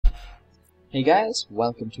Hey guys,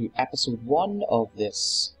 welcome to episode 1 of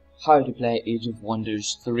this How to Play Age of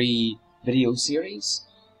Wonders 3 video series.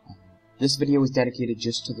 This video is dedicated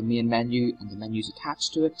just to the main menu and the menus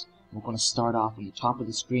attached to it. We're going to start off on the top of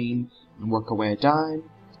the screen and work our way down,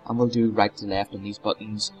 and we'll do right to left on these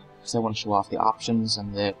buttons because I want to show off the options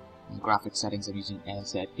and the graphic settings I'm using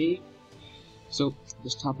ASAP. So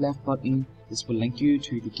this top left button, this will link you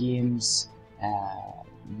to the game's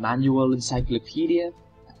manual encyclopedia.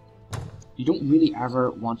 You don't really ever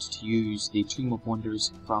want to use the Tomb of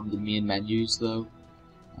Wonders from the main menus though.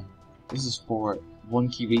 This is for one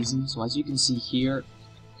key reason. So as you can see here,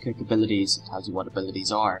 click abilities, it tells you what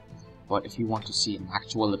abilities are. But if you want to see an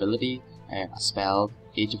actual ability, a spell,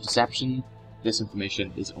 Age of Deception, this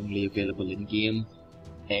information is only available in game,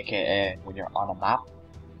 aka when you're on a map.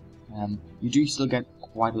 You do still get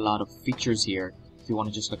quite a lot of features here if you want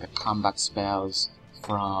to just look at combat spells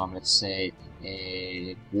from, let's say,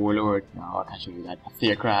 a warlord. No, I can't show you that. A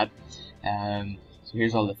theocrat. So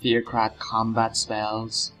here's all the theocrat combat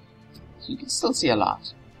spells. So you can still see a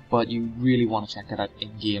lot, but you really want to check it out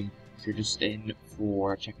in game if you're just in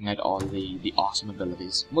for checking out all the awesome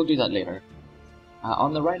abilities. We'll do that later.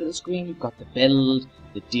 On the right of the screen, you've got the build,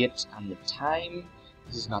 the date, and the time.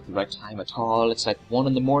 This is not the right time at all. It's like 1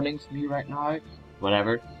 in the morning for me right now.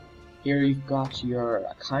 Whatever. Here you've got your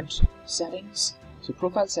account settings. So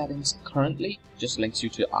profile settings currently just links you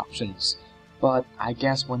to options, but I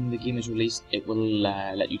guess when the game is released it will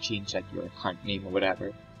let you change like your account name or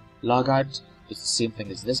whatever. Logout is the same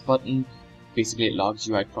thing as this button. Basically it logs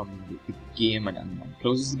you out from the game and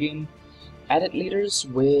closes the game. Edit leaders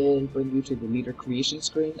will bring you to the leader creation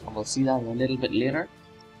screen, and we'll see that a little bit later.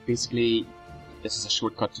 Basically this is a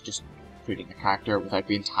shortcut to just creating a character without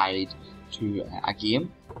being tied to a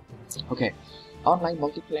game. Okay, online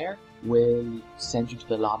multiplayer will send you to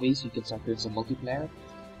the lobby so you can start doing some multiplayer.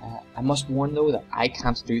 I must warn though that I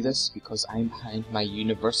can't do this because I'm behind my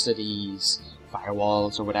university's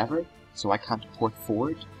firewalls or whatever, so I can't port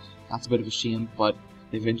forward. That's a bit of a shame, but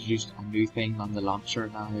they've introduced a new thing on the launcher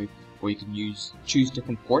now where you can choose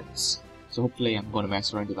different ports, so hopefully I'm going to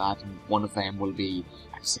mess around with that and one of them will be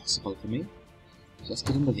accessible for me. So let's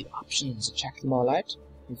get into the options and check them all out.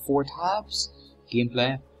 In 4 tabs: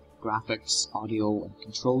 gameplay, graphics, audio, and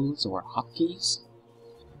controls, or hotkeys.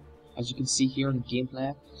 As you can see here in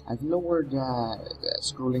gameplay, I've lowered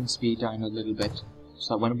scrolling speed down a little bit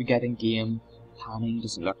so that when we get in game, panning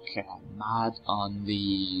doesn't look mad on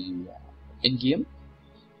the in-game.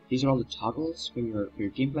 These are all the toggles for your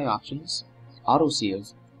gameplay options.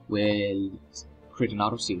 Autosave will create an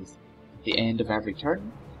autosave at the end of every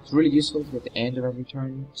turn. It's really useful at the end of every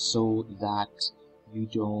turn so that you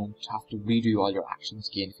don't have to redo all your actions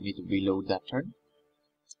again if you need to reload that turn.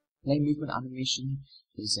 Play movement animation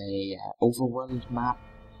is a overworld map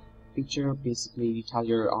feature. Basically, you tell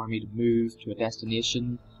your army to move to a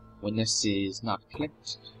destination. When this is not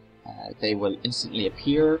clicked, they will instantly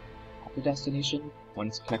appear at the destination. When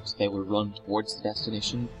it's clicked, they will run towards the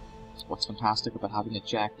destination. What's fantastic about having it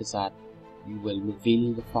checked is that you will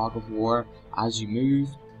reveal the fog of war as you move.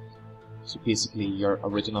 So basically your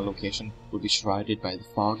original location will be shrouded by the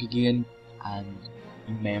fog again, and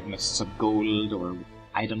you may have missed some gold or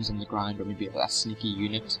items on the ground, or maybe a sneaky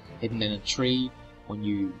unit hidden in a tree when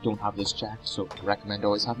you don't have this checked, so I recommend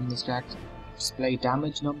always having this checked. Display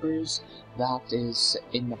damage numbers, that is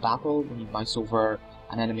in the battle. When you mouse over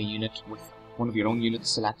an enemy unit with one of your own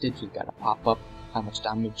units selected, you'll get a pop-up how much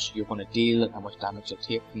damage you're going to deal and how much damage you'll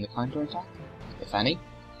take from the counter-attack, if any.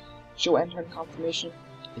 Show end turn confirmation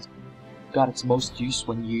is got its most use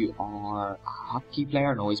when you are a hotkey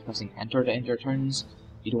player and always pressing enter to end your turns.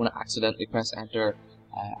 You don't want to accidentally press enter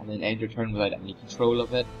and then end your turn without any control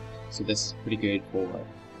of it, so this is pretty good for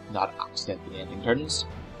not accidentally ending turns.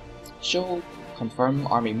 Show confirm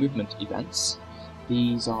army movement events.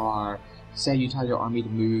 These are, say you tell your army to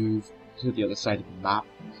move to the other side of the map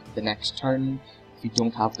the next turn. If you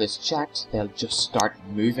don't have this checked, they'll just start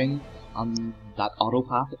moving on that auto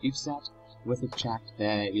path that you've set. With it checked,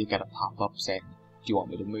 you'll get a pop-up saying, do you want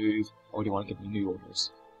me to move, or do you want to give me new orders?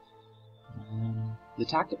 The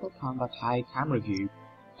tactical combat high camera view,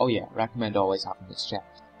 oh yeah, recommend always having this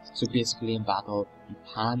checked. So basically in battle, you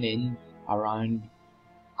pan in around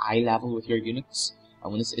eye level with your units,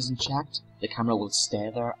 and when this isn't checked, the camera will stay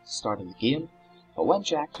there at the start of the game. But when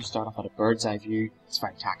checked, you start off at a bird's eye view. It's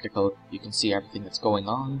very tactical, you can see everything that's going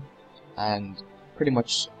on, and pretty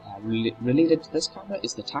much related to this camera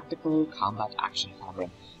is the tactical combat action camera,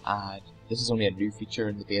 and this is only a new feature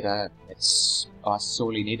in the beta. It's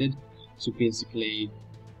sorely needed. So basically,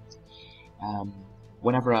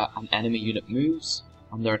 whenever an enemy unit moves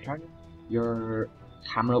on their turn, your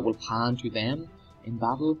camera will pan to them in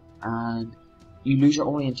battle, and you lose your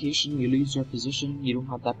orientation, you lose your position, you don't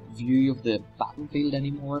have that view of the battlefield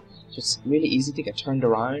anymore. So it's really easy to get turned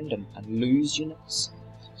around and lose units.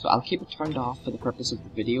 So I'll keep it turned off for the purpose of the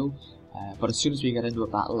video, but as soon as we get into a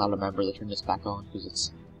battle, I'll remember to turn this back on because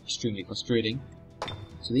it's extremely frustrating.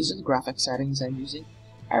 So these are the graphics settings I'm using.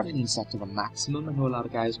 Everything's set to the maximum. I know a lot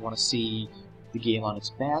of guys want to see the game on its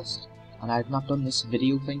best, and I've not done this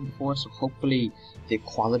video thing before, so hopefully the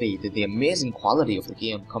quality, the amazing quality of the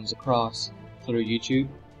game comes across through YouTube.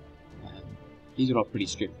 These are all pretty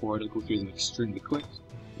straightforward. I'll go through them extremely quick.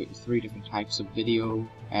 We've got 3 different types of video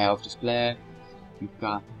of display. We've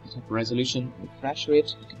got the type of resolution, refresh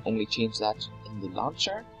rate. You can only change that in the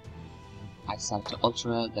launcher. I set it to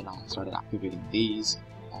ultra, then I started activating these.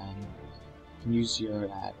 You can use your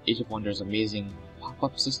Age of Wonders amazing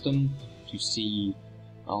pop-up system to see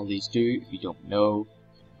all these do. If you don't know,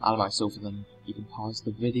 I'll mouse over them. You can pause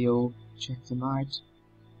the video, check them out.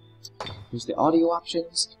 Here's the audio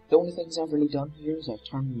options. The only things I've really done here is I've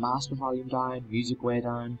turned master volume down, music way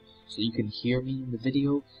down, so you can hear me in the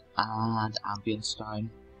video, and ambience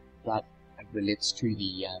down. That relates to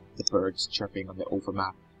the birds chirping on the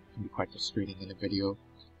overmap. It can be quite frustrating in a video.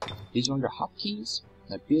 These are all your hotkeys.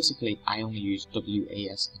 Now basically I only use W, A,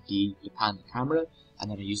 S, and D to pan the camera,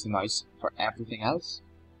 and then I use the mouse for everything else.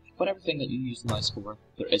 But everything that you use the mouse for,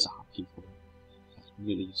 there is a hotkey for. That's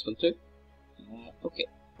really useful too. Okay.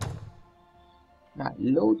 Now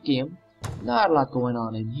load game. Not a lot going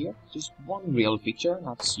on in here. Just one real feature, and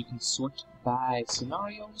that's you can sort by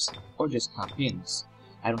scenarios or just campaigns.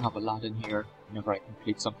 I don't have a lot in here. Whenever I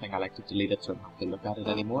complete something, I like to delete it so I don't have to look at it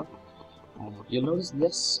anymore. You'll notice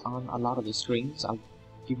this on a lot of the screens. I'll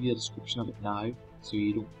give you a description of it now, so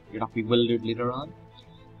you're not bewildered later on.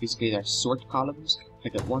 Basically, there's sort columns.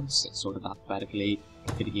 Click it once, it's sorted alphabetically.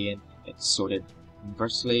 Click it again, it's sorted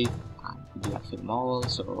inversely, and you can do that for them all.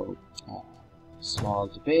 So small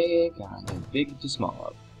to big, and then big to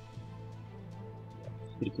small.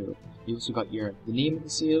 Pretty cool. You also got the name of the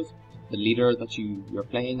save, the leader that you're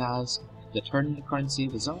playing as, the turn the current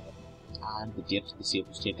save is on, and the date the save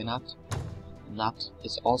was taken at. And that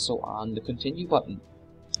is also on the continue button.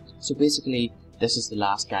 So basically, this is the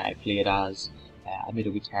last guy I played as. I made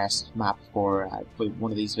a wee test map for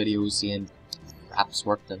one of these videos, seeing if apps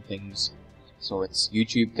worked and things. So it's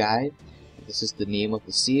YouTube guide. This is the name of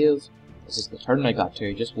the save. This is the turn I got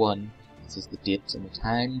to, just one. This is the date and the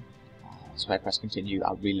time. So if I press continue,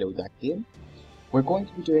 I'll reload that game. We're going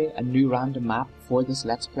to be doing a new random map for this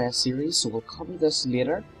Let's Play series, so we'll cover this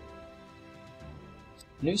later.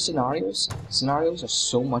 New scenarios. Scenarios are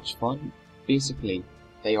so much fun. Basically,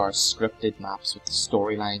 they are scripted maps with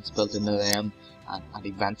storylines built into them, and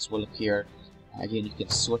events will appear. Again, you can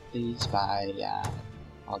sort these by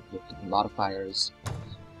all the different modifiers.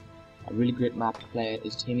 A really great map to play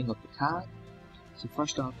is Taming Up the Can. So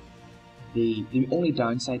first off, the only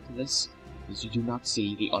downside to this is you do not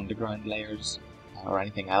see the underground layers or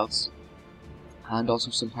anything else, and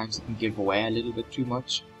also sometimes it can give away a little bit too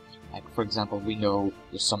much. Like for example, we know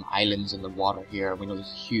there's some islands in the water here, we know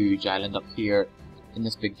there's a huge island up here in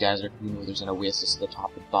this big desert, we know there's an oasis at the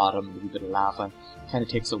top and bottom, a wee bit of lava. Kind of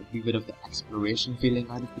takes a wee bit of the exploration feeling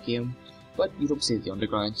out of the game, but you don't see the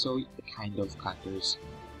underground, so it kind of counters.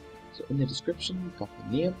 So in the description, you've got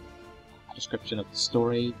the name, a description of the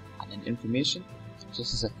story, and then information. So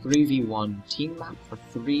this is a 3v1 team map for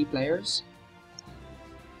 3 players.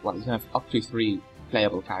 Well, you can have up to 3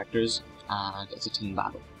 playable characters, and it's a team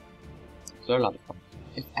battle. So they're a lot of fun.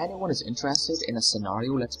 If anyone is interested in a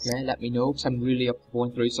scenario Let's Play, let me know, because I'm really up for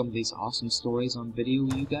going through some of these awesome stories on video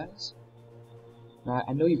with you guys. Now,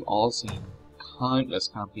 I know you've all seen countless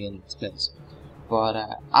campaign Let's Plays, but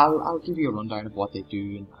I'll give you a rundown of what they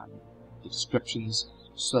do and the descriptions,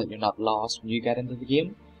 so that you're not lost when you get into the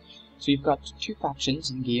game. So you've got 2 factions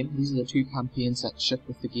in the game. These are the 2 campaigns that ship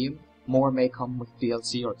with the game. More may come with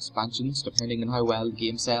DLC or expansions, depending on how well the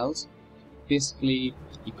game sells. Basically,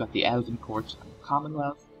 you've got the Elven Court and the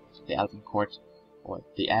Commonwealth. The Elven Court, or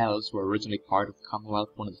the Elves, were originally part of the Commonwealth,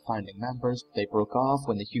 one of the founding members, but they broke off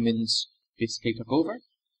when the humans basically took over.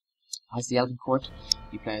 As the Elven Court,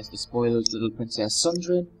 you play as the spoiled little Princess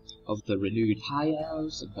Sundrin of the renewed High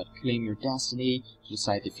Elves, and got to claim your destiny to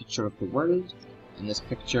decide the future of the world. In this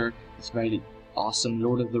picture, this very awesome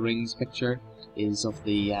Lord of the Rings picture is of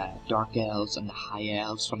the Dark Elves and the High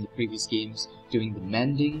Elves from the previous games doing the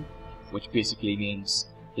mending, which basically means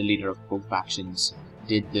the leader of both factions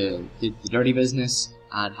did the dirty business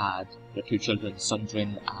and had their 2 children,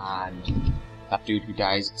 Sundrin and that dude who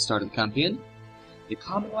dies at the start of the campaign. The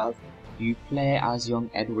Commonwealth, You play as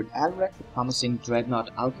young Edward Elric, a promising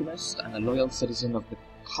dreadnought alchemist and a loyal citizen of the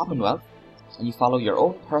Commonwealth, and you follow your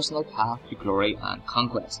own personal path to glory and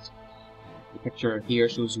conquest. The picture here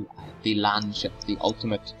shows you the land ship, the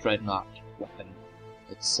ultimate dreadnought weapon.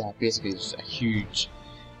 It's basically just a huge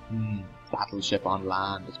battleship on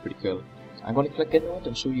land. It's pretty cool. I'm going to click into it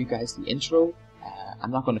and show you guys the intro.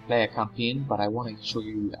 I'm not going to play a campaign, but I want to show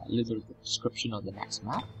you a little bit of the description of the next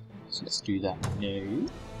map. So let's do that now.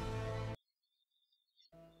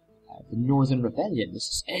 The Northern Rebellion. This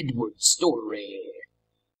is Edward's story.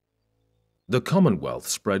 The Commonwealth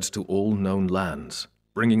spreads to all known lands,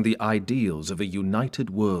 bringing the ideals of a united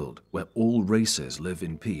world where all races live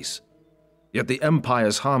in peace. Yet the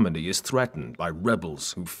Empire's harmony is threatened by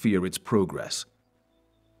rebels who fear its progress.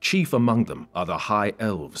 Chief among them are the High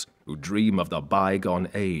Elves, who dream of the bygone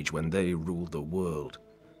age when they ruled the world.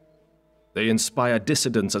 They inspire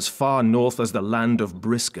dissidents as far north as the land of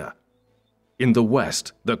Briska. In the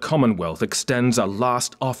west, the Commonwealth extends a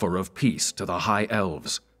last offer of peace to the High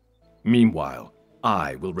Elves. Meanwhile,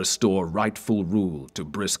 I will restore rightful rule to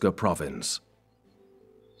Briska province.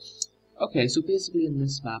 Okay, so basically in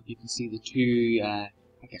this map you can see the two,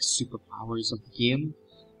 I guess, superpowers of the game.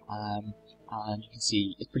 And you can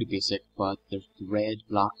see it's pretty basic, but the red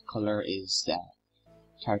block color is the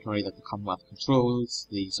territory that the Commonwealth controls.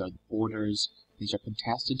 These are the borders. These are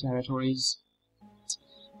contested territories.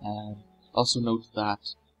 Also note that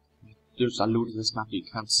there's a load of this map that you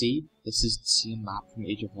can't see. This is the same map from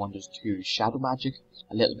Age of Wonders 2 Shadow Magic,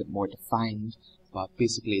 a little bit more defined, but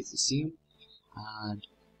basically it's the same. And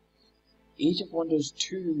Age of Wonders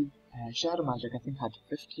 2 Shadow Magic, I think, had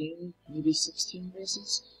 15, maybe 16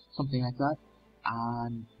 races, something like that.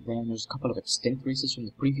 And then there's a couple of extinct races from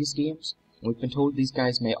the previous games. We've been told these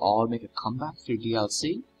guys may all make a comeback through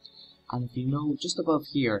DLC. And if you know, just above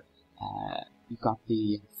here, you've got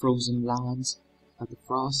the frozen lands that the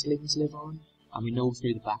Frostlings live on, and we know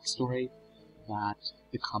through the backstory that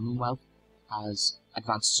the Commonwealth has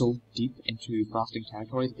advanced so deep into Frosting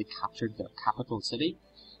territory that they captured their capital city.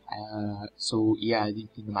 So yeah, you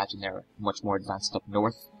can imagine they're much more advanced up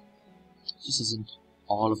north. This isn't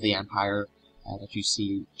all of the Empire that you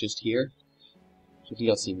see just here. So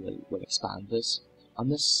DLC will expand this. On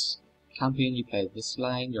this campaign you play this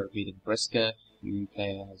line, you're reading Briska, you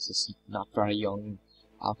play as this not very young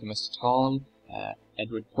alchemist at all,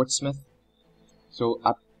 Edward Portsmouth. So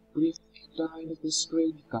a brief down of the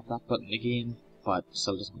screen, you've got that button again, but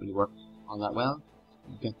still doesn't really work all that well.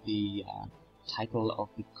 You get the title of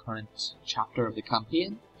the current chapter of the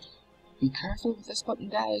campaign. Be careful with this button,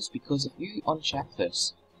 guys, because if you uncheck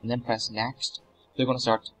this and then press next, they're going to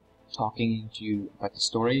start talking to you about the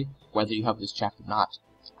story, whether you have this checked or not.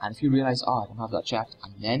 And if you realize, oh, I don't have that checked,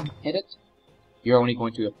 and then hit it, you're only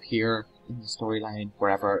going to appear in the storyline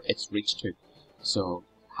wherever it's reached to. So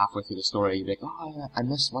halfway through the story, you'll be like, oh, I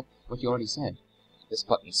missed what you already said. This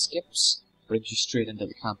button skips, brings you straight into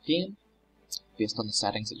the campaign, based on the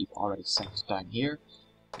settings that you've already set down here.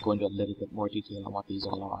 I'll go into a little bit more detail on what these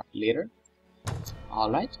all are later.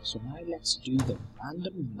 Alright, so now let's do the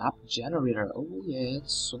random map generator. Oh yeah,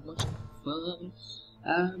 it's so much fun.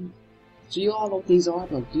 So you all know what these are,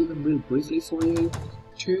 but I'll do them real briefly for you.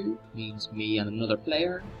 2 means me and another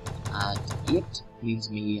player, and 8 means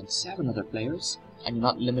me and 7 other players, and you're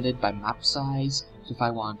not limited by map size. So if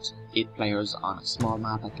I want 8 players on a small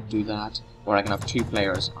map, I can do that, or I can have 2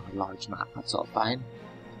 players on a large map, that's all fine.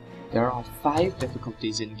 There are 5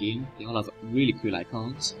 difficulties in game, they all have really cool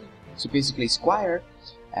icons. So basically Squire,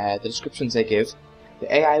 the descriptions they give,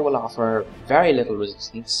 the AI will offer very little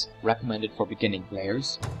resistance, recommended for beginning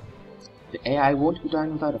players. The AI won't go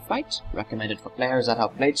down without a fight, recommended for players that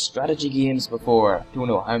have played strategy games before. I don't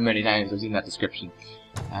know how many times I've seen that description.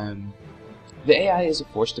 The AI is a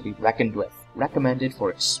force to be reckoned with, recommended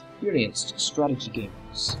for experienced strategy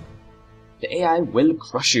games. The AI will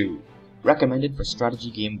crush you, recommended for strategy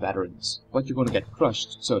game veterans. But you're going to get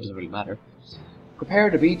crushed, so it doesn't really matter. Prepare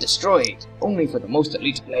to be destroyed, only for the most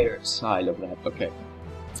elite players. Oh, I love that, okay.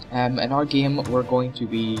 In our game, we're going to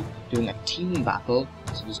be doing a team battle,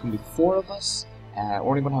 so there's going to be 4 of us. We're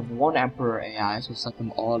only going to have 1 Emperor AI, so set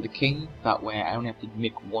them all to King, that way I only have to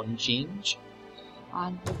make 1 change.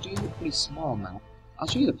 And we'll do a pretty small map. I'll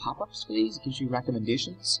show you the pop-ups for these, it gives you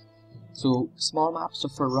recommendations. So, small maps are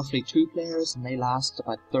for roughly 2 players, and they last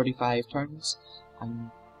about 35 turns, and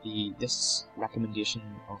this recommendation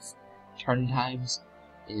of turn times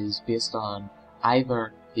is based on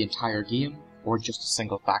either the entire game, or just a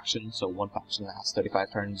single faction, so one faction lasts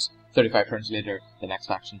 35 turns later, the next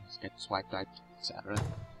faction gets wiped out, etc.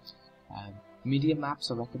 Medium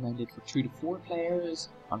maps are recommended for 2 to 4 players,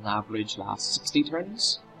 on average last 60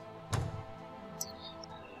 turns.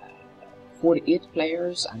 4 to 8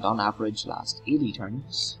 players and on average last 80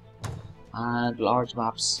 turns. And large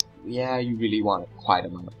maps, yeah, you really want quite a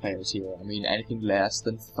amount of players here. I mean, anything less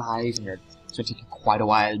than 5 and it's going to take you quite a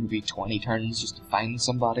while, maybe 20 turns just to find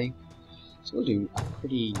somebody. So we'll do a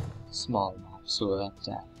pretty small map so that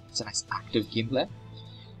it's a nice active gameplay.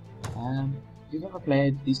 If you've ever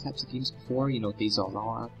played these types of games before, you know what these all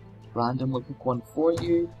are. Random will pick one for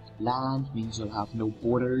you. Land means you'll have no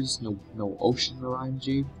borders, no ocean around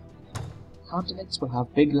you. Continents will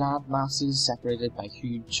have big land masses separated by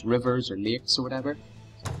huge rivers or lakes or whatever.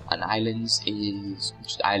 And islands is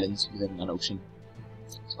just islands within an ocean.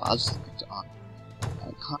 So I'll just put it on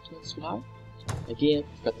continents for now. Again,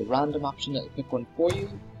 you've got the random option that'll pick one for you.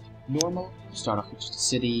 Normal, you start off with just a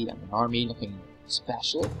city and an army, nothing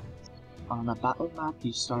special. On a battle map,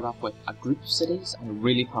 you start off with a group of cities and a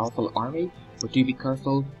really powerful army, but do be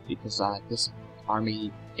careful because this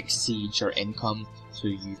army exceeds your income, so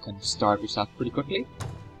you can starve yourself pretty quickly.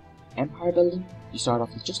 Empire building, you start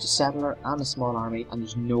off with just a settler and a small army, and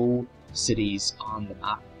there's no cities on the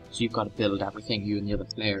map, so you've got to build everything, you and the other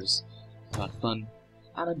players. It's a lot of fun.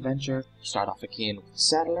 And adventure, you start off again with a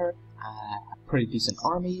settler, a pretty decent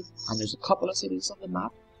army, and there's a couple of cities on the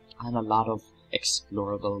map, and a lot of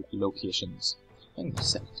explorable locations. I'm going to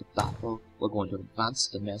set it to battle. We're going to advance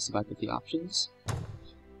and mess about with the options.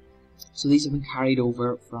 So these have been carried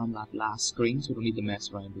over from that last screen, so we don't need to mess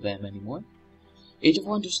around with them anymore. Age of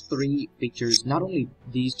Wonders 3 features not only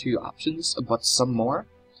these two options, but some more.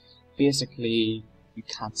 Basically, you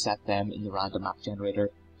can't set them in the random map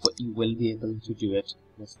generator, but you will be able to do it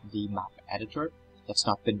with the map editor. That's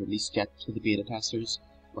not been released yet to the beta testers,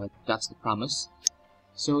 but that's the promise.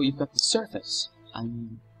 So you've got the surface,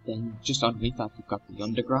 and then just underneath that you've got the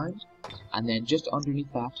underground, and then just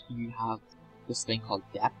underneath that you have this thing called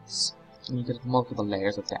depths, and you get multiple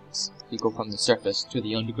layers of depths. You go from the surface to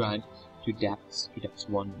the underground to depths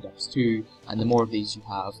 1, depths 2, and the more of these you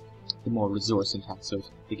have, the more resource intensive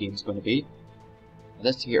the game's going to be.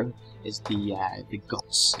 This here is the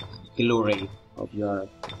guts, the glory of your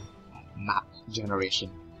map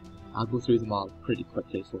generation. I'll go through them all pretty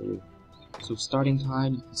quickly for you. So starting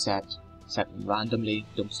time, you can set them randomly,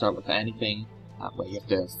 don't start with anything, that way you have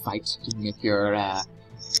to fight to make your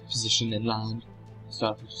position in land.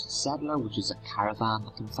 Start with just a settler, which is a caravan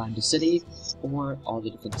that can find a city, or all the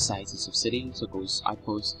different sizes of cities. So it goes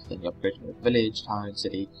outpost, then you upgrade to a village, town,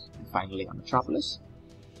 city, and finally a metropolis.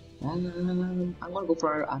 And I'm going to go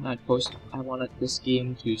for an outpost. I wanted this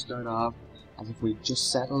game to start off as if we just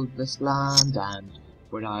settled this land and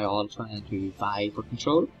we're now all trying to vie for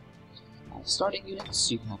control. Starting units,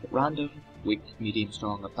 you can have it random, weak, medium,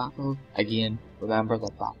 strong, or battle. Again, remember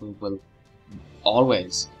that battle will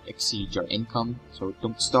always exceed your income, so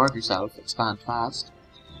don't starve yourself, expand fast.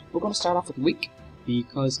 We're going to start off with weak,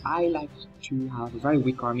 because I like to have a very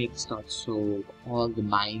weak army at the start, so all the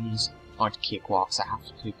mines aren't cakewalks. I have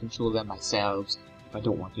to control them myself if I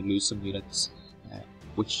don't want to lose some units,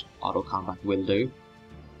 which auto combat will do.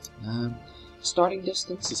 Starting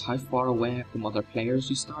distance is how far away from other players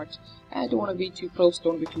you start. Don't want to be too close,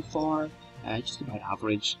 don't be too far, just about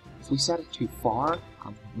average. If we set it too far,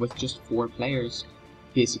 with just 4 players,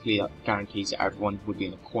 basically that guarantees that everyone would be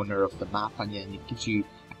in a corner of the map, and then it gives you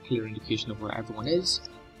a clear indication of where everyone is.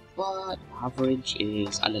 But average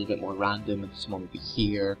is a little bit more random, and someone would be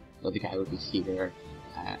here, the other guy would be here,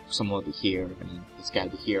 someone would be here, and this guy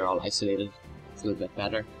would be here, all isolated. It's a little bit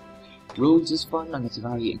better. Roads is fun, and it's a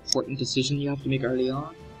very important decision you have to make early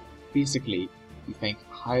on. Basically, you think,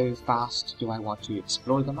 how fast do I want to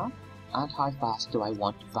explore the map, and how fast do I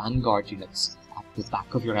want vanguard units at the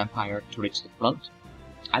back of your empire to reach the front.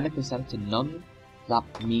 I like to set it to none. That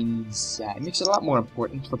means it makes it a lot more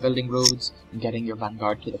important for building roads and getting your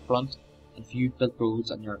vanguard to the front. If you've built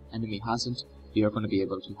roads and your enemy hasn't, you're going to be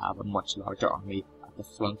able to have a much larger army at the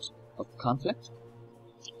front of the conflict.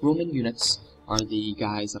 Roman units are the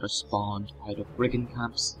guys that are spawned out of brigand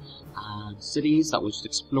camps and cities that will just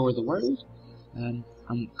explore the world. And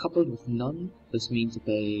coupled with none, this means that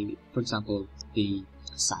they, for example, the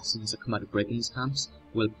assassins that come out of brigands camps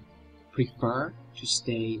will prefer to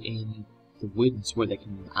stay in the woods where they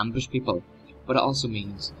can ambush people. But it also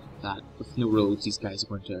means that with no roads, these guys are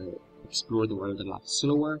going to explore the world a lot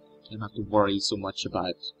slower. You don't have to worry so much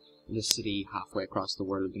about the city halfway across the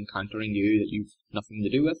world encountering you that you've nothing to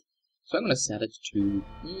do with. So I'm going to set it to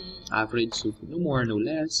average, so no more, no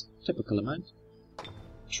less, typical amount.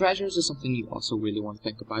 Treasures is something you also really want to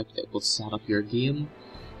think about. It will set up your game.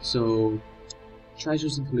 So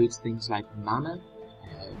treasures includes things like mana,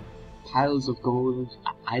 piles of gold,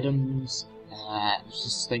 items, There's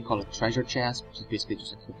this thing called a treasure chest, which is basically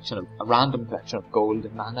just a collection of a random collection of gold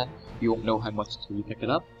and mana. You won't know how much until you pick it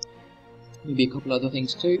up. Maybe a couple other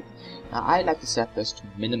things too. I like to set this to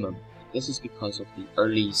minimum. This is because of the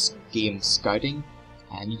early game scouting,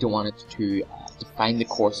 and you don't want it to define the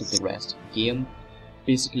course of the rest of the game.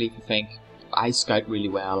 Basically, if you think, I scout really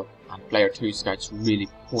well, and player 2 scouts really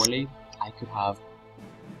poorly, I could have,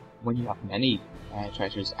 when you have many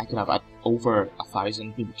treasures, I could have over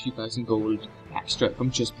 1,000, maybe 2,000 gold extra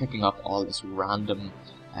from just picking up all this random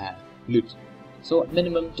loot. So at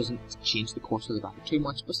minimum, doesn't change the course of the battle too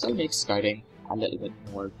much, but still makes scouting a little bit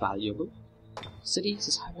more valuable. Cities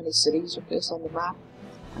is how many cities are placed on the map.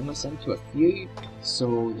 I'm going to send to a few,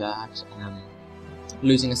 so that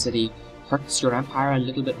losing a city hurts your empire a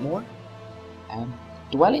little bit more.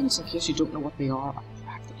 Dwellings, in case you don't know what they are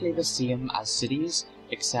practically the same as cities,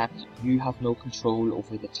 except you have no control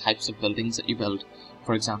over the types of buildings that you build.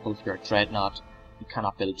 For example, if you're a dreadnought, you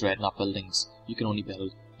cannot build dreadnought buildings. You can only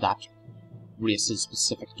build that race's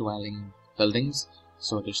specific dwelling buildings.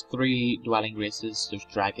 So there's 3 dwelling races. There's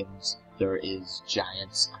dragons, there is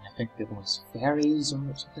giants, and I think the other one's fairies or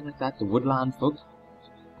something like that, the woodland folk.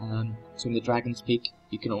 So in the Dragon's Peak,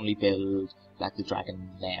 you can only build like the dragon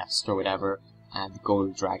nest or whatever, and the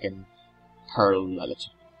gold dragon pearl that lets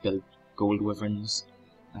you build gold wyverns.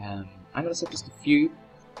 I'm going to set this to few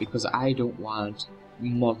because I don't want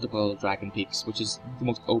multiple dragon peaks, which is the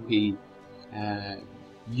most OP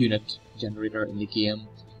unit generator in the game,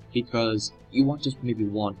 because you want just maybe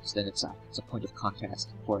one, so then it's a point of contest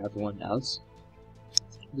for everyone else.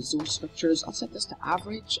 Resource structures, I'll set this to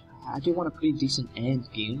average. I do want a pretty decent end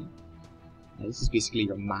game. This is basically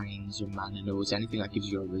your mines, your mana nodes, anything that gives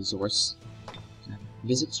you a resource.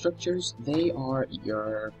 Visit structures, they are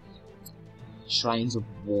your shrines of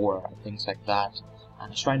war and things like that.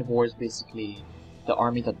 And a shrine of war is basically the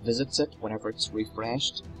army that visits it whenever it's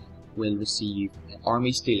refreshed will receive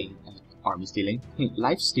life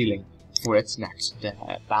stealing for its next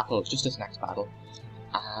battle, just its next battle.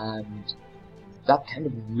 And that kind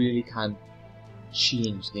of really can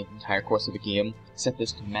change the entire course of the game. Set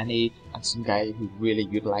this to many, and some guy who really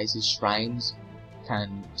utilizes shrines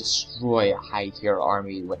can destroy a high tier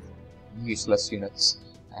army with useless units.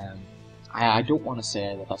 I don't want to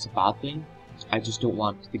say that that's a bad thing. I just don't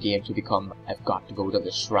want the game to become, I've got to go to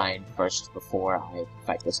the shrine first before I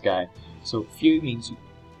fight this guy. So few means you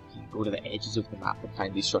can go to the edges of the map and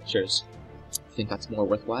find these structures. I think that's more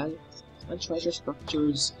worthwhile. And treasure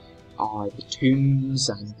structures are the tombs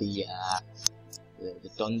and the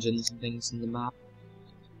dungeons and things in the map.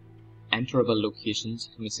 Enterable locations,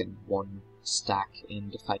 let me send 1 stack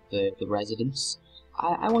in to fight the residents.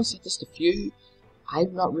 I want to set this to few.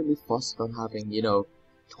 I'm not really fussed on having,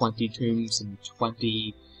 20 tombs and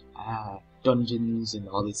 20 dungeons and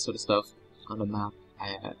all this sort of stuff on the map.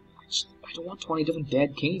 I don't want 20 different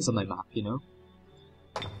dead kings on my map,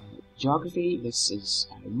 Geography, this is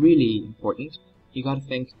really important. You gotta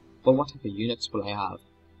think, well, what type of units will I have?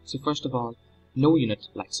 So first of all, no unit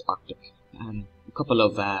likes Arctic. A couple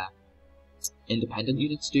of independent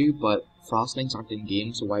units do, but Frostlings aren't in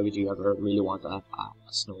game, so why would you ever really want a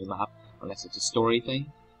snowy map unless it's a story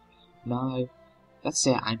thing? Now, let's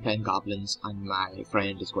say I'm playing goblins and my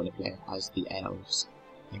friend is going to play as the elves.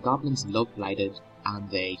 And goblins love blighted and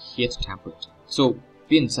they hate temperate. So,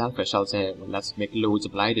 being selfish, I'll say, well, let's make loads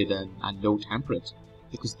of blighted and no temperate.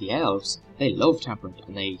 Because the elves, they love temperate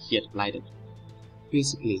and they hate blighted.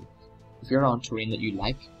 Basically, if you're on terrain that you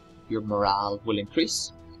like, your morale will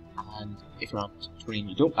increase. And if you're on terrain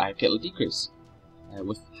you don't like, it'll decrease.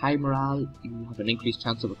 With high morale, you have an increased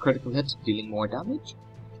chance of a critical hit, dealing more damage.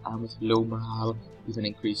 And with low morale, you have an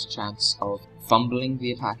increased chance of fumbling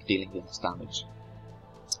the attack, dealing less damage.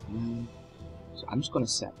 So I'm just going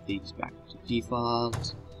to set these back to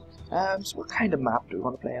default. So what kind of map do we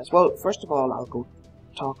want to play as? Well, first of all, I'll go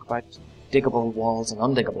talk about diggable walls and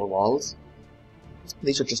undiggable walls.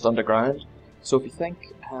 These are just underground. So if you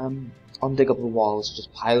think undiggable walls are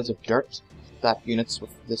just piles of dirt that units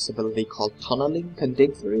with this ability called tunneling can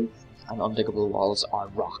dig through, and undiggable walls are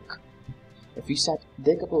rock. If you set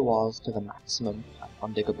diggable walls to the maximum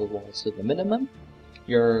and undiggable walls to the minimum,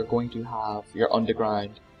 you're going to have your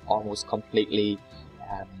underground almost completely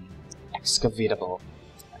excavatable,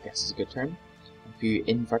 I guess is a good term. If you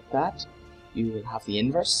invert that, you will have the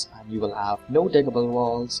inverse, and you will have no diggable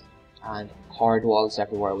walls and hard walls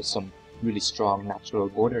everywhere with some really strong natural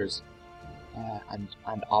borders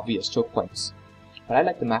and obvious choke points. But I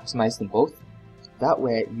like to maximize them both. That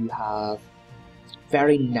way you have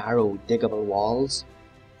very narrow diggable walls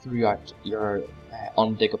throughout your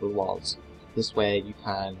undiggable walls. This way you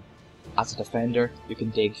can As a defender, you can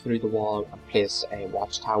dig through the wall and place a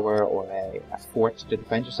watchtower or a fort to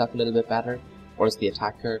defend yourself a little bit better. Or as the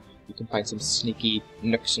attacker, you can find some sneaky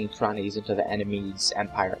nooks and crannies into the enemy's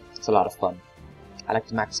empire. It's a lot of fun. I like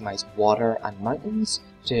to maximize water and mountains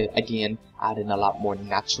to, again, add in a lot more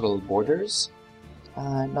natural borders.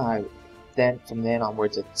 Now, from then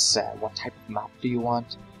onwards, it's what type of map do you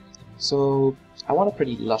want? So, I want a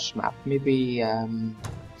pretty lush map. Maybe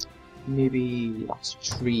lots of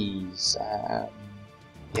trees. Yeah,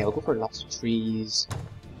 we'll go for lots of trees.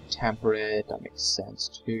 Temperate, that makes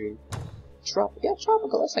sense too.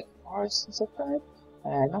 Tropical, that's like forest and stuff, right?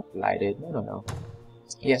 Not blighted, no.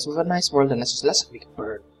 Yeah, so we have a nice world, and let's make a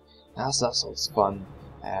bird. That sounds fun.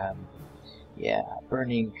 Yeah,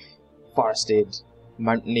 burning, forested,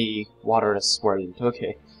 mountainy, waterless world.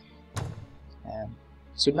 Okay.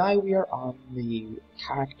 So now we are on the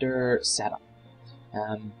character setup.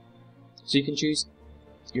 So you can choose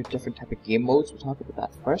your different type of game modes. We'll talk about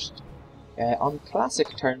that first. On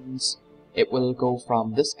classic turns, it will go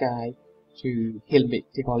from this guy to he'll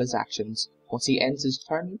take all his actions. Once he ends his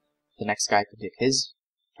turn, the next guy can take his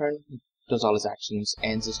turn, does all his actions,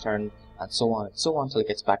 ends his turn, and so on until it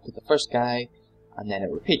gets back to the first guy, and then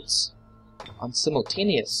it repeats. On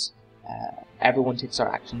simultaneous, everyone takes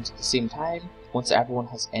our actions at the same time. Once everyone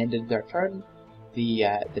has ended their turn, the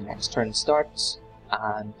next turn starts,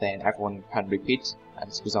 and then everyone can repeat, and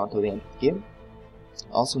this goes on till the end of the game.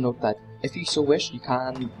 Also note that if you so wish, you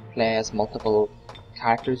can play as multiple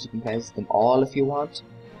characters. You can play as them all if you want,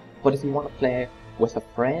 but if you want to play with a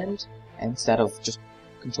friend instead of just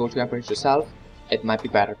control 2 emperors yourself, it might be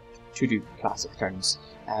better to do classic turns.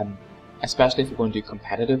 Especially if you're going to do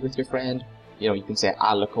competitive with your friend. You know, you can say,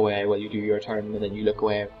 I'll look away while you do your turn, and then you look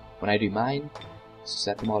away when I do mine. So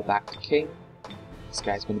set them all back to king. This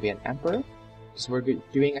guy's going to be an emperor. So we're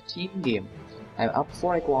doing a team game. And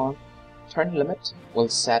before I go on, turn limit will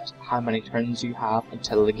set how many turns you have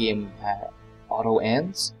until the game auto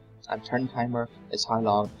ends. And turn timer is how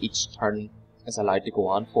long each turn is allowed to go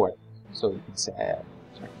on for. So you can say,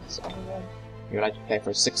 you're allowed to play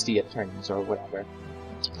for 60 turns or whatever.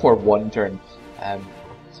 For 1 turn. And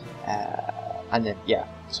then, yeah,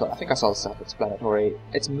 so I think that's all self-explanatory.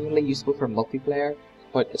 It's mainly useful for multiplayer,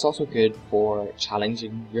 but it's also good for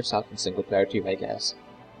challenging yourself in single player too, I guess.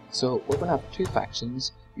 So we're going to have 2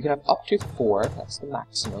 factions. You can have up to 4, that's the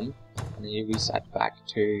maximum, and then you reset back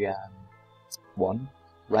to 1.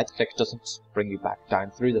 Right click doesn't bring you back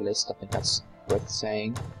down through the list, I think that's worth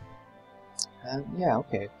saying. Yeah,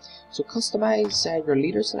 okay. So customize your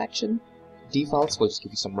leader selection. Defaults will just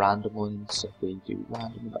give you some random ones. So if we do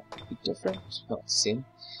random, that could be different. No, it's the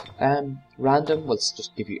same. Random will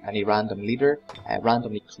just give you any random leader,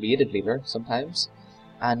 randomly created leader sometimes.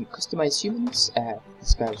 And customize humans.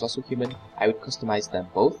 This guy was also human. I would customize them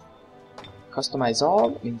both. Customize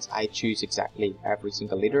all means I choose exactly every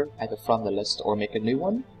single leader, either from the list or make a new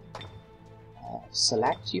one.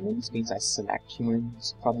 Select humans means I select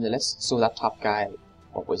humans from the list. So that top guy,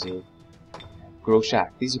 what was he? Groshak.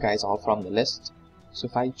 These are guys all from the list. So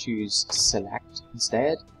if I choose select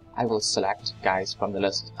instead, I will select guys from the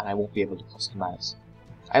list and I won't be able to customize.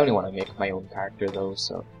 I only want to make my own character though,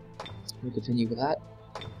 so we'll continue with that.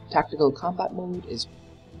 Tactical combat mode is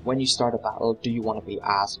when you start a battle, do you want to be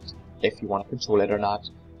asked if you want to control it or not.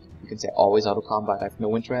 You can say always auto combat, I have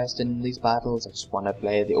no interest in these battles, I just want to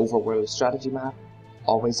play the overworld strategy map.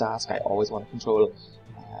 Always ask, I always want to control,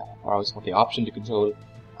 or I always want the option to control.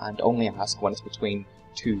 And only ask when it's between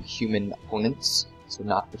 2 human opponents, so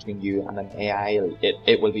not between you and an AI,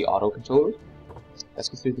 it will be auto-controlled. Let's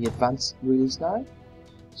go through the advanced rules now.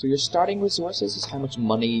 So your starting resources is how much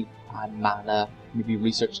money and mana, maybe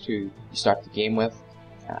research you start the game with.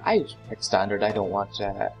 I pick standard, I don't want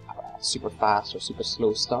a super fast or super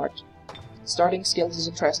slow start. Starting skills is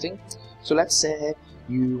interesting. So let's say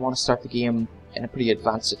you want to start the game in a pretty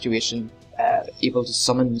advanced situation, able to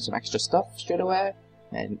summon some extra stuff straight away,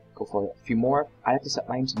 and go for a few more. I like to set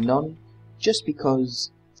mine to none, just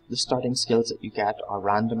because the starting skills that you get are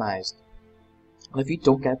randomized. And if you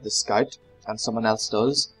don't get the scout, and someone else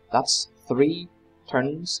does, that's 3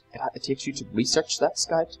 turns it takes you to research that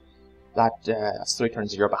scout. That's 3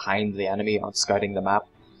 turns you're behind the enemy on scouting the map,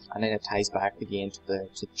 and then it ties back again to the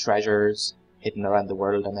treasures hidden around the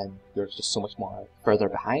world, and then you're just so much more further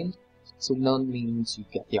behind. So none means you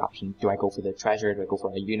get the option, do I go for the treasure, do I go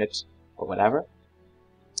for a unit, or whatever.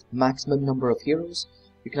 Maximum number of heroes,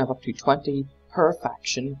 you can have up to 20 per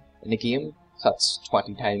faction in a game. So that's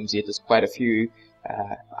 20 times 8 is quite a few.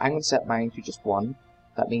 I'm going to set mine to just 1.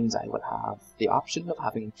 That means I will have the option of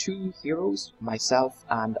having 2 heroes, myself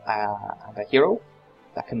and a hero,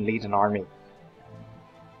 that can lead an army.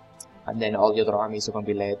 and then all the other armies are going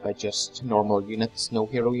to be led by just normal units, no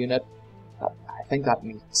hero unit. I think that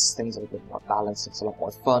makes things a bit more balanced. It's a lot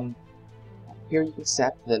more fun. Here you can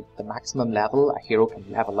set the maximum level a hero can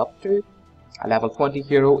level up to. A level 20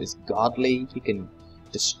 hero is godly. He can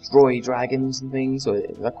destroy dragons and things, so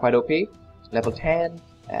they're quite OP. Level 10,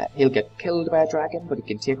 he'll get killed by a dragon, but he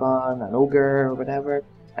can take on an ogre or whatever.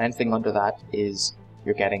 Anything under that is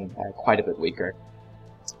you're getting quite a bit weaker.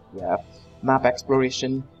 Yeah. Map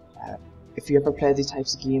exploration. If you ever play these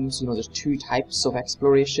types of games, you know there's two types of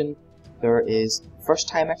exploration. There is first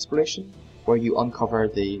time exploration, where you uncover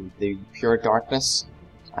the pure darkness,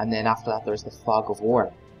 and then after that there's the fog of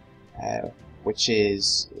war, which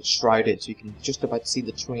is shrouded, so you can just about see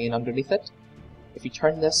the terrain underneath it. If you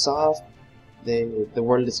turn this off, the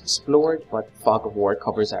world is explored, but fog of war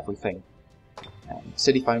covers everything.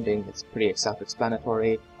 City founding is pretty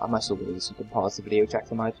self-explanatory. I'm also with these, you can pause the video, check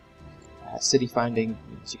them out. City founding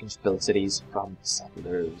means you can just build cities from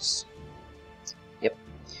settlers. Yep.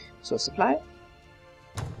 So supply.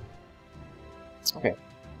 Okay,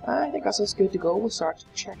 I think that's us good to go. We'll start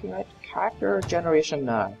checking out character generation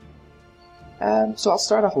now. So I'll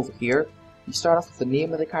start off over here. You start off with the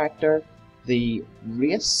name of the character, the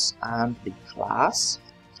race and the class,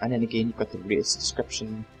 and then again you've got the race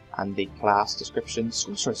description and the class description.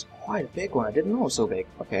 Sorcerer's quite a big one. I didn't know it was so big.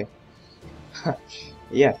 Okay.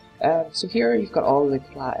 Yeah. So here you've got all the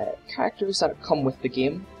characters that come with the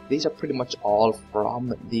game. These are pretty much all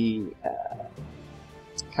from the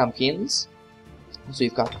campaigns. So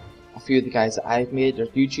you've got a few of the guys that I've made. There's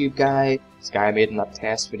YouTube guy. This guy I made in that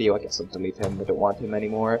test video. I guess I'll delete him. I don't want him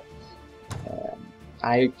anymore.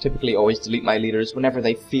 I typically always delete my leaders whenever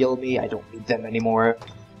they fail me. I don't need them anymore.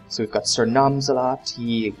 So we've got Sir Nomsalot.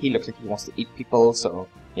 He looks like he wants to eat people. So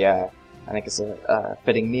yeah, I think it's a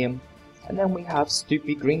fitting name. And then we have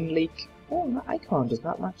Stoopy Greenleek. Oh, the icon does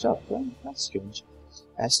not match up. Well, that's strange.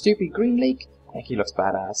 Stoopy Greenleek. I think he looks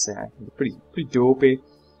badass. Pretty dopey.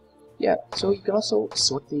 Yeah, so you can also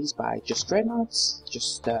sort these by just dreadnoughts,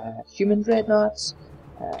 just human dreadnoughts,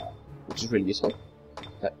 which is really useful.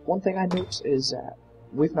 One thing I note is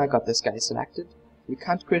we've now got this guy selected. We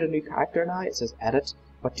can't create a new character now. It says edit,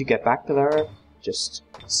 but to get back to there, just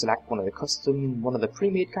select one of the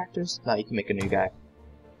pre-made characters. Now you can make a new guy.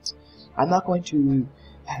 I'm not going to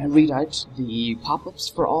read out the pop-ups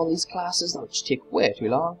for all these classes. That would just take way too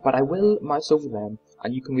long, but I will mouse over them,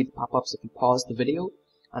 and you can read the pop-ups if you pause the video.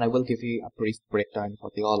 And I will give you a brief breakdown of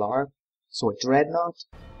what they all are. So a dreadnought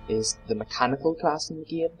is the mechanical class in the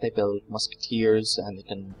game. They build musketeers and they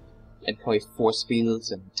can employ force fields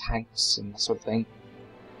and tanks and that sort of thing.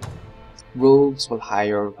 Rogues will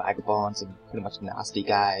hire vagabonds and pretty much nasty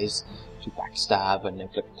guys to backstab and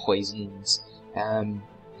inflict poisons.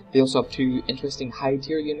 They also have two interesting high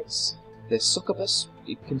tier units. The succubus,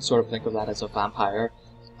 you can sort of think of that as a vampire,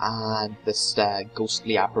 and this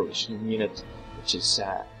ghostly apparition unit, which is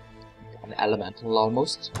an elemental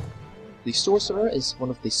almost. The sorcerer is one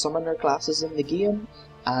of the summoner classes in the game,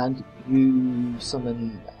 and you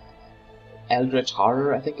summon Eldritch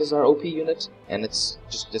Horror, I think is our OP unit, and it's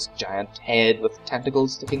just this giant head with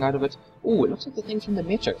tentacles sticking out of it. Oh, it looks like the thing from the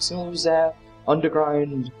Matrix, those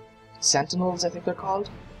underground sentinels, I think they're called.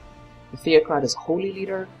 The Theocrat is Holy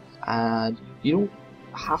Leader, and you don't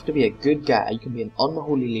have to be a good guy. You can be an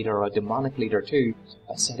unholy leader or a demonic leader too,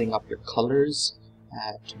 by setting up your colours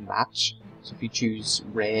to match. So if you choose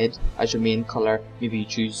red as your main colour, maybe you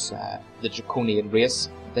choose the draconian race,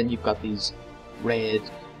 then you've got these red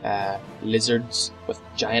lizards with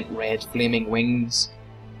giant red flaming wings.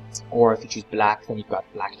 Or if you choose black, then you've got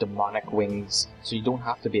black demonic wings. So you don't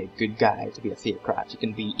have to be a good guy to be a Theocrat, you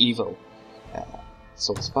can be evil.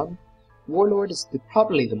 So it's fun. Warlord is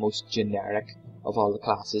probably the most generic of all the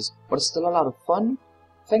classes, but it's still a lot of fun.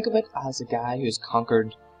 Think of it as a guy who's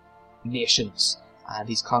conquered nations, and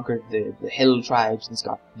he's conquered the hill tribes, and he's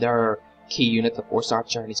got their key unit, the Force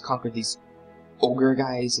Archer, and he's conquered these ogre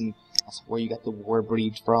guys, and that's where you get the war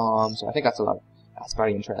breed from. So I think that's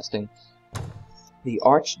very interesting. The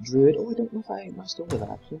Arch Druid, oh, I don't know if I moused over that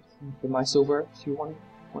actually. The mouse over if you want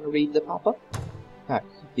to read the pop-up. Right.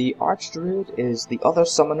 The Arch Druid is the other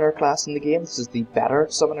summoner class in the game. This is the better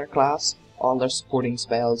summoner class. All their supporting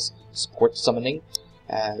spells support summoning.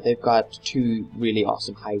 They've got two really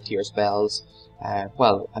awesome high tier spells.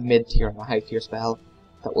 Well, a mid tier and a high tier spell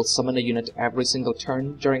that will summon a unit every single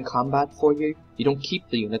turn during combat for you. You don't keep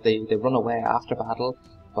the unit, they run away after battle,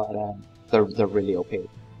 but they're really OP.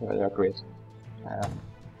 They're great.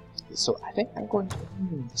 So I think I'm going to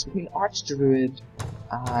it's between Arch Druid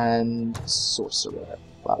and Sorcerer.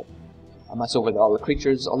 Well, I mess over all the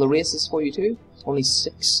creatures, all the races for you too. Only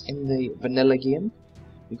 6 in the vanilla game.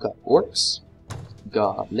 You've got orcs,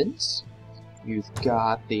 goblins, you've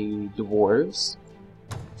got the dwarves,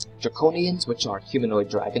 draconians, which are humanoid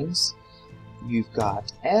dragons, you've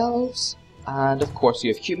got elves, and of course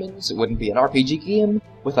you have humans. It wouldn't be an RPG game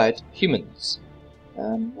without humans.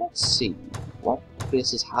 Let's see, what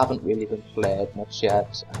races haven't really been played much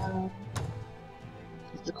yet?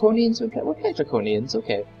 Draconians, we'll play Draconians,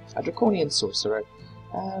 okay. A Draconian sorcerer.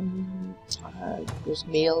 There's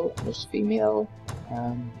male, there's female.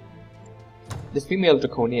 The female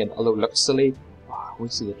Draconian, although looks silly, we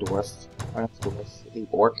see the dwarf, or not the dwarf, the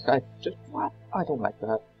orc. What? I don't like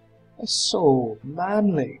that. It's so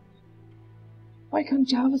manly. Why can't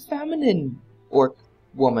you have a feminine orc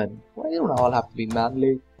woman? Why don't all have to be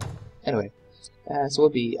manly? Anyway, so it'll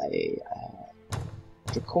be a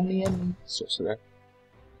Draconian sorcerer.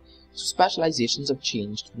 So specializations have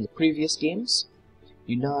changed from the previous games.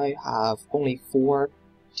 You now have only 4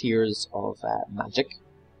 tiers of magic.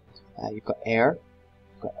 You've got air,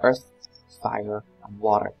 you've got earth, fire, and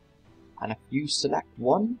water. And if you select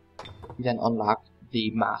one, you then unlock the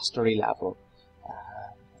mastery level.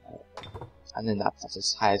 And then that's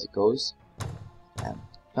as high as it goes.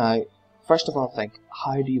 Now, first of all, think,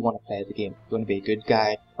 how do you want to play the game? Do you want to be a good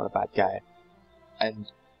guy or a bad guy?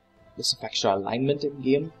 And this affects your alignment in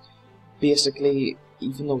game. Basically,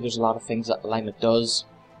 even though there's a lot of things that alignment does,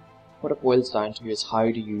 what it boils down to is how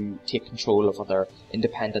do you take control of other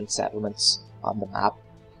independent settlements on the map.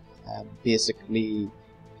 Basically,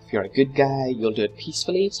 if you're a good guy, you'll do it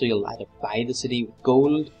peacefully, so you'll either buy the city with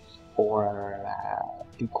gold, or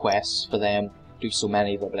do quests for them, do so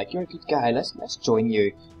many, they'll be like, you're a good guy, let's join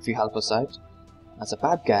you if you help us out. As a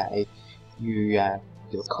bad guy,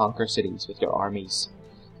 you'll conquer cities with your armies.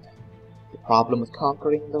 The problem with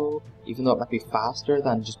conquering, though, even though it might be faster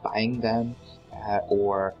than just buying them,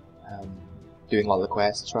 or doing all the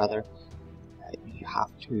quests rather, you have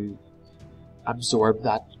to absorb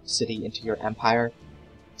that city into your empire,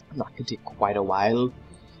 and that can take quite a while,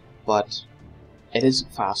 but it is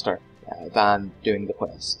faster than doing the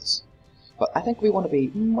quests. But I think we want to be,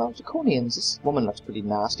 well, Draconians. This woman looks pretty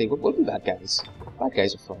nasty. We'll be bad guys. Bad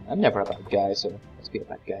guys are fun. I'm never a bad guy, so let's be a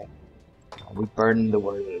bad guy. And we burn the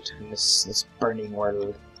world in this burning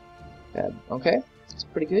world. Okay, that's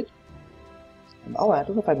pretty good. Oh, I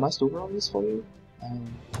don't know if I must over all this for you.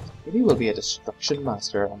 Maybe we'll be a destruction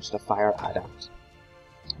master and just a fire adept.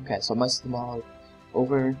 Okay, so I must them all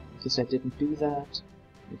over in case I didn't do that.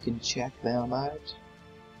 You can check them out.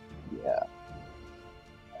 Yeah.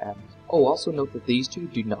 Oh, also note that these two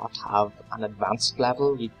do not have an advanced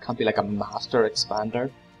level. You can't be like a master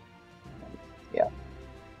expander. Yeah.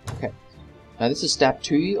 Okay. Now this is step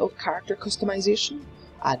 2 of character customization,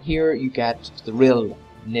 and here you get to the real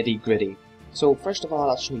nitty-gritty. So first of all,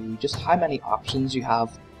 I'll show you just how many options you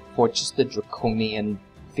have for just the Draconian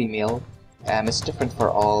female. It's different for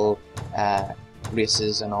all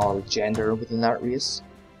races and all gender within that race.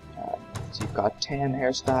 So you've got 10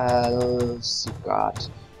 hairstyles, you've got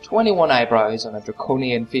 21 eyebrows on a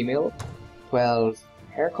Draconian female, 12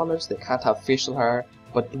 hair colors. They can't have facial hair,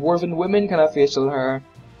 but dwarven women can have facial hair.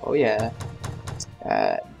 Oh yeah.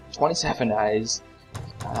 27 eyes,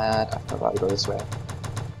 and I forgot to go this way.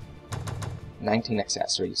 19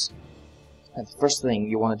 accessories. And the first thing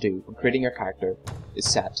you want to do when creating your character is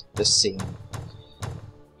set the scene.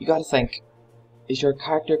 You gotta think, is your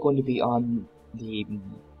character going to be on the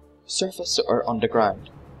surface or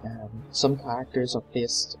underground? Some characters are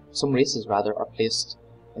placed, some races rather, are placed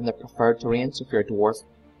in their preferred terrain. So if you're a dwarf,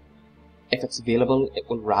 if it's available, it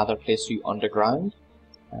will rather place you underground.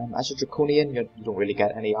 As a Draconian, you don't really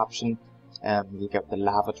get any option. You get the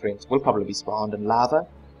lava terrains. We'll probably be spawned in lava.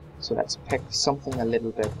 So let's pick something a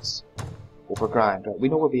little bit overground. Right? We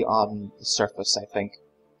know we'll be on the surface, I think.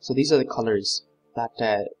 So these are the colours that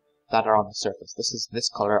are on the surface. This is this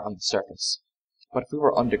colour on the surface. But if we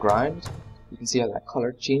were underground, you can see how that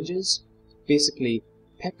colour changes. Basically,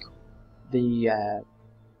 pick the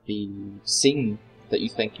scene that you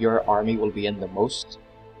think your army will be in the most,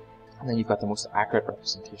 and then you've got the most accurate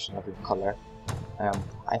representation of your colour.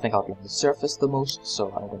 I think I'll be on the surface the most,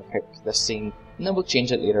 so I'm going to pick this scene, and then we'll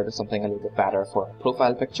change it later to something a little bit better for a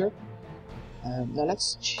profile picture. Now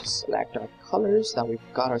let's select our colours. Now we've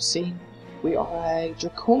got our scene. We are a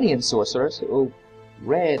Draconian sorcerer, so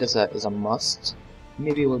red is a must.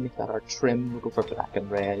 Maybe we'll make that our trim. We'll go for black and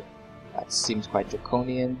red. That seems quite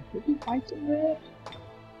Draconian. Maybe white and red?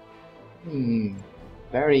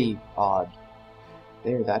 Very odd.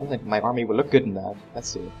 There, I don't think my army will look good in that. Let's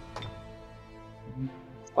see.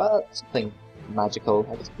 Well, something magical.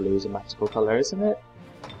 I guess blue is a magical color, isn't it?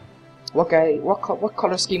 What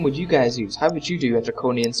color scheme would you guys use? How would you do a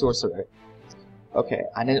Draconian sorcerer? Okay,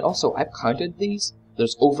 and then also I've counted these.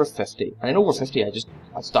 There's over 50, and in over 50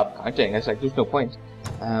 I stopped counting. It's like there's no point.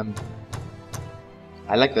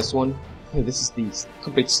 I like this one. This is the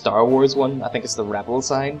complete Star Wars one. I think it's the Rebel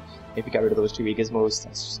sign. If you get rid of those two gizmos,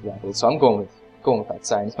 that's just Rebel. So I'm going with that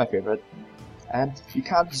sign. It's my favorite. And you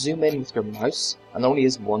can't zoom in with your mouse, and there only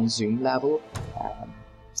is one zoom level.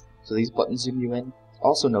 So these buttons zoom you in.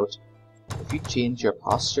 Also note, if you change your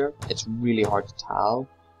posture, it's really hard to tell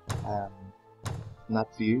from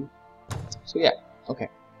that view. So yeah, okay.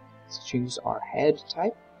 Let's choose our head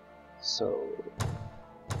type. So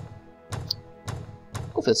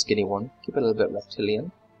go for the skinny one. Keep it a little bit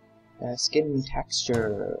reptilian. Skin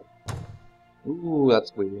texture. Ooh,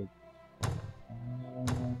 that's weird.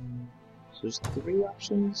 So there's 3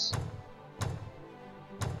 options.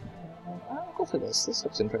 I'll go for this. This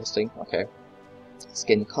looks interesting. Okay.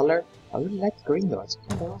 Skin color. I really like the green though. It's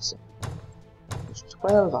kind of awesome. There's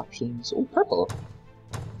 12 options. Oh, purple.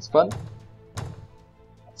 It's fun.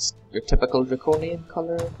 That's your typical draconian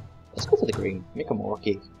color. Let's go for the green. Make them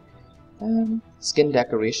orky. Skin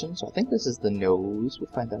decoration. So I think this is the nose. We'll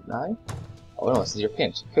find out now. Oh no, this is your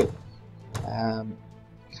paint. Cool.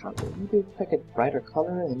 Maybe pick a brighter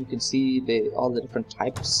color, and then you can see all the different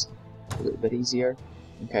types a little bit easier.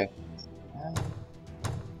 Okay.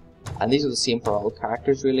 And these are the same for all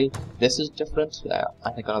characters, really. This is different.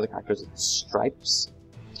 I think on other characters it's stripes.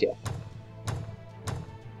 Yeah.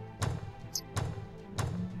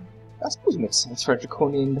 I suppose it makes sense for a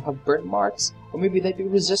draconian to have burn marks, or maybe they'd be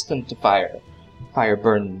resistant to fire. Fire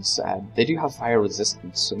burns. They do have fire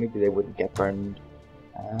resistance, so maybe they wouldn't get burned.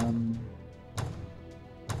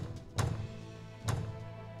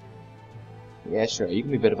 Yeah, sure. You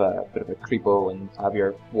can be a bit of a creepo and have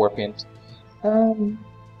your war paint.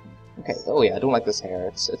 Okay. Oh yeah, I don't like this hair.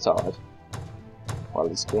 It's odd. Well,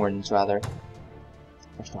 these horns rather.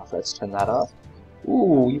 First off, let's turn that off.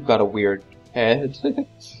 Ooh, you've got a weird head.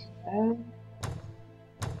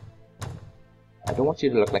 I don't want you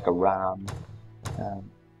to look like a ram.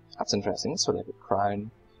 That's interesting. It's sort of like a crown.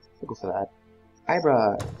 I'll go for that.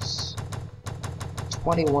 Eyebrows.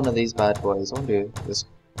 21 of these bad boys. I want to do this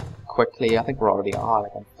quickly. I think we're already on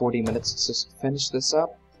like 40 minutes to just finish this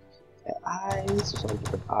up. Eyes. There's all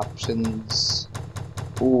different options.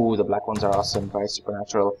 Ooh, the black ones are awesome. Very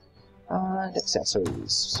supernatural. And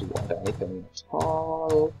accessories. So you want anything at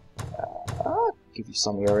all? Give you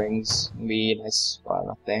some earrings. Maybe nice. Well,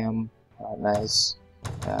 not them. Nice.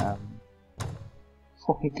 Oh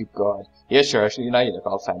good god. Yeah, sure. Actually, now you look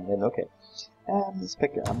all feminine. Okay. Let's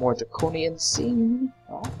pick a more draconian scene.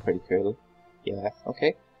 Oh, pretty cool. Yeah.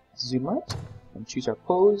 Okay. Let's zoom out and choose our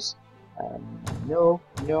pose. No.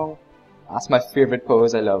 That's my favorite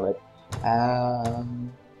pose. I love it.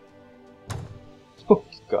 Oh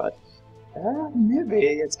god. Maybe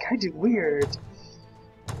it's kind of weird.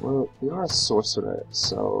 Well, we are a sorcerer,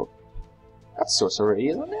 so that's sorcery,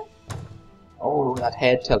 isn't it? Oh, that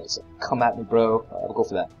head tells us, come at me, bro. I'll go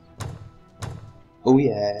for that. Oh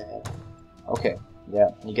yeah. Okay, yeah,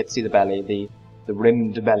 you get to see the belly, the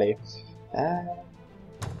rimmed belly. I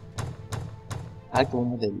like the one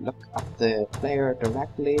where they look at the player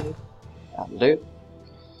directly. That'll do.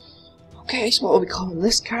 Okay, so what will we call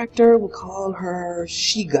this character? We'll call her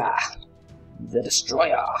Shiga, the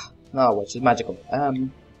Destroyer. No, which is magical.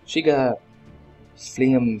 Shiga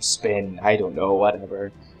Flame Spin. I don't know,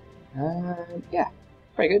 whatever. Yeah,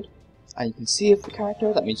 very good. And you can save the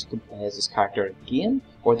character. That means you can play as this character again,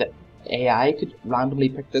 or the AI could randomly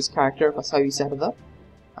pick this character. That's how you set it up.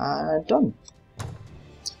 And done.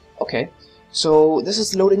 Okay, so this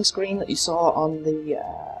is the loading screen that you saw on the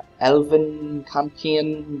Elven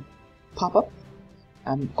campaign pop-up.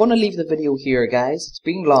 I'm going to leave the video here, guys. It's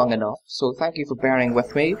been long enough, so thank you for bearing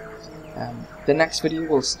with me. The next video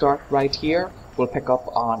will start right here. We'll pick up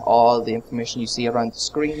on all the information you see around the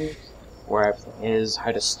screen, where everything is,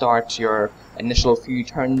 how to start your initial few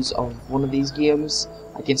turns of one of these games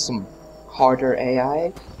against some harder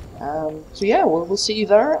AI. So yeah, we'll see you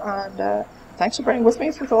there, and thanks for bearing with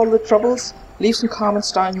me with all the troubles. Leave some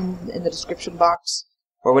comments down in the description box,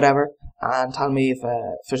 or whatever, and tell me if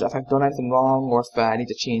I've done anything wrong, or if I need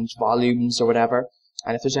to change volumes or whatever.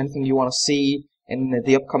 And if there's anything you want to see in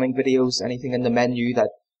the upcoming videos, anything in the menu that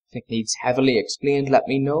you think needs heavily explained, let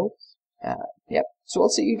me know. Yep, so I'll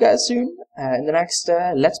see you guys soon in the next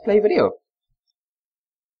Let's Play video.